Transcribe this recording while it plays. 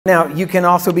Now, you can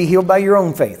also be healed by your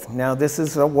own faith. Now, this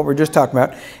is what we're just talking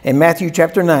about. In Matthew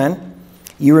chapter 9,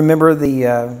 you remember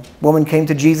the woman came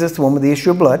to Jesus, the woman with the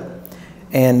issue of blood,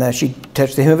 and she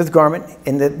touched the hem of his garment.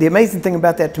 And the amazing thing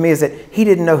about that to me is that he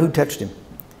didn't know who touched him.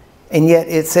 And yet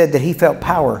it said that he felt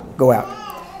power go out.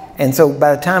 And so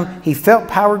by the time he felt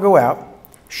power go out,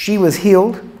 she was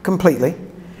healed completely.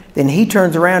 Then he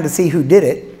turns around to see who did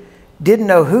it, didn't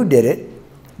know who did it.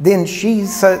 Then they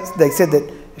said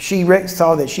that she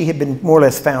saw that she had been more or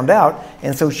less found out,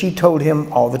 and so she told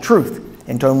him all the truth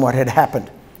and told him what had happened.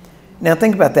 Now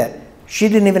think about that. She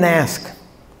didn't even ask.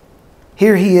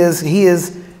 Here he is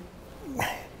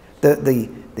the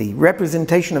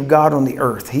representation of God on the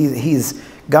earth. He's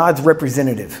God's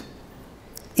representative.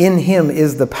 In him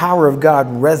is the power of God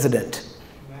resident.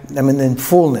 I mean, in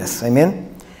fullness.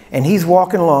 Amen? And he's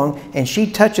walking along, and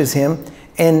she touches him,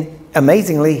 and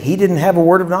amazingly, he didn't have a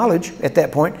word of knowledge at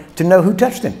that point to know who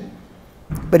touched him.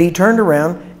 But he turned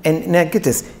around, and now get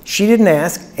this, she didn't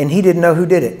ask, and he didn't know who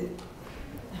did it.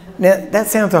 Now, that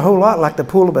sounds a whole lot like the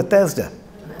pool of Bethesda.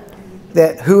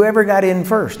 That whoever got in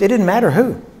first, it didn't matter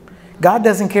who. God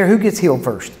doesn't care who gets healed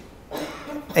first.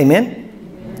 Amen?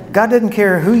 God doesn't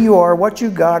care who you are, what you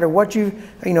got, or what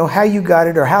how you got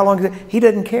it, or how long. He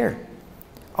doesn't care.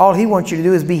 All he wants you to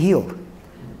do is be healed.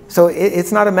 So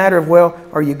it's not a matter of, well,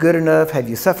 are you good enough? Have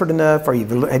you suffered enough?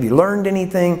 Have you learned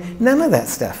anything? None of that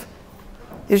stuff.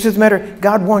 It's just a matter,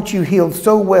 God wants you healed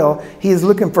so well, he is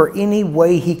looking for any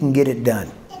way he can get it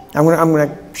done. I'm going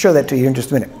to show that to you in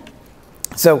just a minute.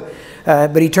 So,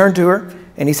 but he turned to her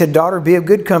and he said, "Daughter, be of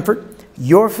good comfort.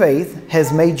 Your faith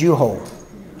has made you whole."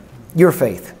 Your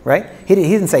faith, right? He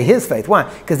didn't say his faith. Why?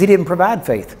 Because he didn't provide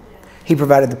faith. He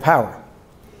provided the power.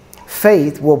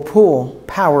 Faith will pull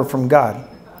power from God.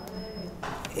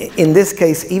 In this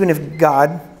case, even if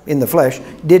God, in the flesh,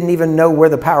 didn't even know where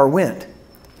the power went,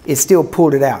 it still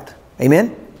pulled it out.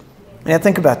 Amen? Now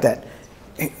think about that.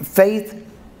 Faith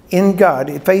in God,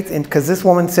 because this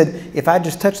woman said, if I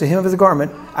just touch the hem of his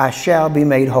garment, I shall be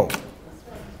made whole.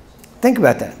 Think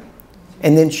about that.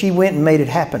 And then she went and made it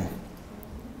happen.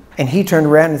 And he turned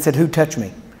around and said, "Who touched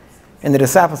me?" And the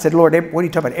disciples said, "Lord, what are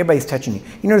you talking about? Everybody's touching you."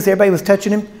 You notice everybody was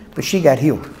touching him, but she got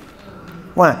healed.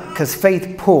 Why? Because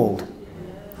faith pulled.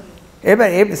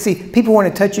 Everybody, see, people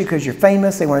want to touch you because you're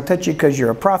famous. They want to touch you because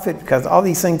you're a prophet, because all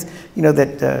these things,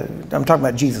 that I'm talking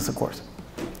about Jesus, of course.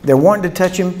 They're wanting to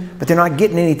touch him, but they're not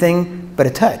getting anything but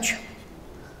a touch.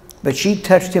 But she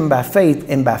touched him by faith,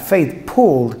 and by faith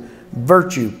pulled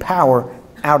virtue, power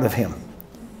out of him.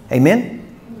 Amen?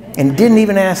 And didn't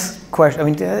even ask questions. I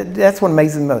mean, that's what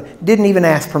amazes me. Didn't even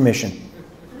ask permission.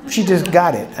 She just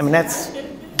got it.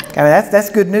 That's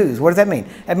good news. What does that mean?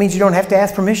 That means you don't have to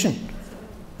ask permission.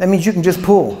 That means you can just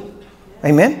pull.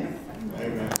 Amen?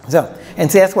 Amen. So, and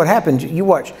see, that's what happened. You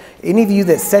watch. Any of you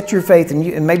that set your faith,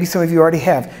 and maybe some of you already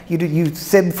have, you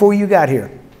said before you got here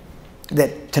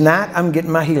that tonight I'm getting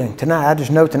my healing. Tonight, I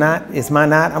just know tonight is my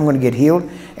night. I'm going to get healed.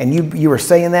 And you were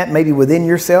saying that maybe within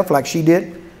yourself like she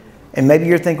did. And maybe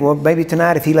you're thinking, well, maybe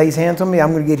tonight if he lays hands on me,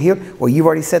 I'm going to get healed. Well, you've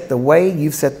already set the way.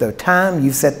 You've set the time.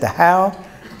 You've set the how.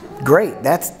 Great.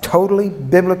 That's totally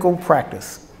biblical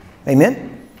practice. Amen?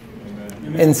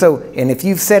 And so, and if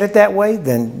you've said it that way,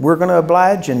 then we're going to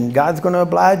oblige, and God's going to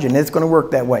oblige, and it's going to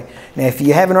work that way. Now, if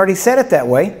you haven't already said it that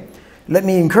way, let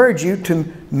me encourage you to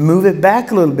move it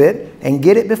back a little bit and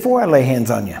get it before I lay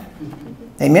hands on you.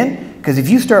 Amen? Because if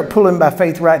you start pulling by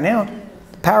faith right now,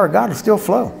 the power of God will still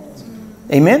flow.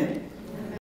 Amen?